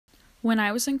When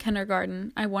I was in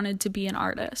kindergarten, I wanted to be an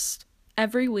artist.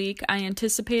 Every week, I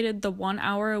anticipated the 1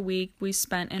 hour a week we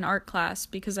spent in art class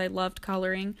because I loved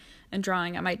coloring and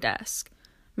drawing at my desk.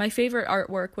 My favorite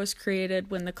artwork was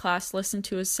created when the class listened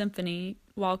to a symphony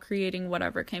while creating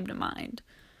whatever came to mind.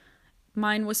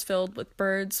 Mine was filled with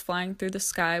birds flying through the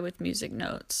sky with music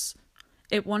notes.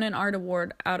 It won an art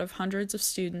award out of hundreds of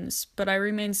students, but I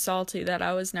remained salty that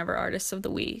I was never Artist of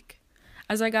the Week.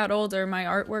 As I got older, my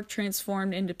artwork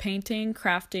transformed into painting,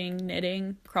 crafting,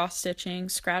 knitting, cross-stitching,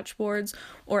 scratch boards,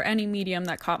 or any medium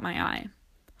that caught my eye.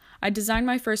 I designed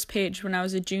my first page when I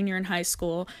was a junior in high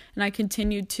school, and I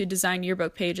continued to design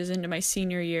yearbook pages into my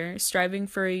senior year, striving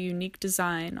for a unique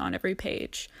design on every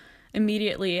page.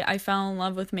 Immediately, I fell in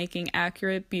love with making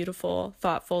accurate, beautiful,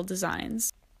 thoughtful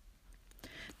designs.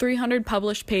 300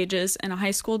 published pages and a high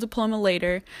school diploma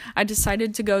later, I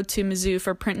decided to go to Mizzou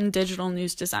for print and digital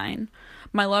news design.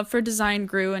 My love for design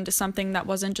grew into something that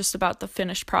wasn't just about the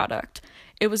finished product.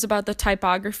 It was about the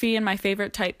typography and my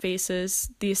favorite typefaces,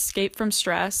 the escape from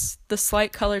stress, the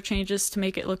slight color changes to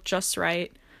make it look just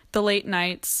right, the late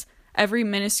nights, every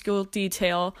minuscule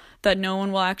detail that no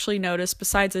one will actually notice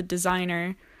besides a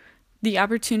designer, the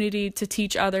opportunity to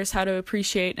teach others how to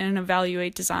appreciate and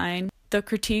evaluate design, the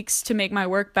critiques to make my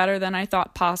work better than I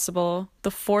thought possible,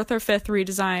 the fourth or fifth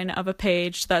redesign of a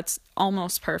page that's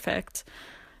almost perfect,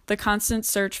 the constant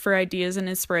search for ideas and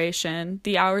inspiration,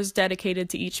 the hours dedicated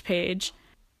to each page,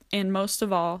 and most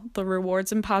of all, the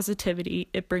rewards and positivity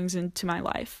it brings into my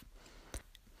life.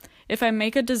 If I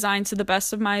make a design to the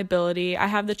best of my ability, I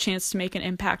have the chance to make an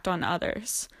impact on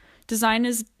others. Design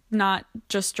is not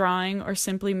just drawing or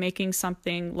simply making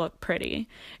something look pretty.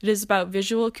 It is about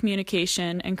visual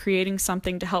communication and creating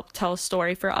something to help tell a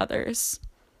story for others.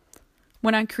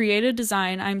 When I create a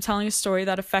design, I'm telling a story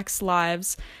that affects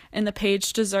lives, and the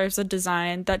page deserves a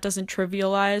design that doesn't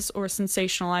trivialize or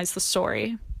sensationalize the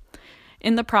story.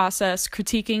 In the process,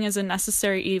 critiquing is a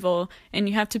necessary evil, and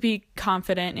you have to be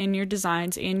confident in your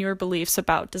designs and your beliefs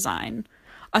about design.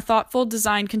 A thoughtful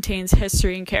design contains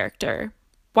history and character.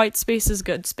 White space is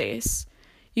good space.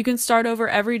 You can start over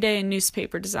every day in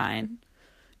newspaper design.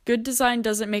 Good design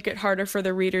doesn't make it harder for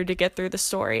the reader to get through the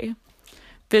story.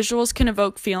 Visuals can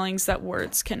evoke feelings that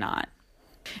words cannot.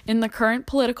 In the current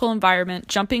political environment,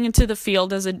 jumping into the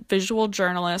field as a visual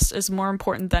journalist is more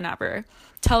important than ever.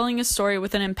 Telling a story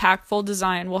with an impactful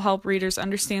design will help readers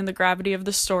understand the gravity of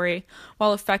the story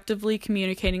while effectively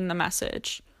communicating the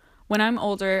message. When I'm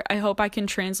older, I hope I can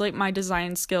translate my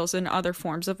design skills into other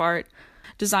forms of art.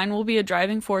 Design will be a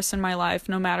driving force in my life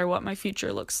no matter what my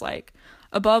future looks like.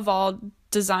 Above all,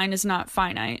 design is not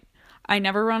finite. I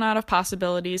never run out of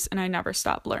possibilities and I never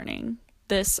stop learning.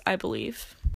 This I believe.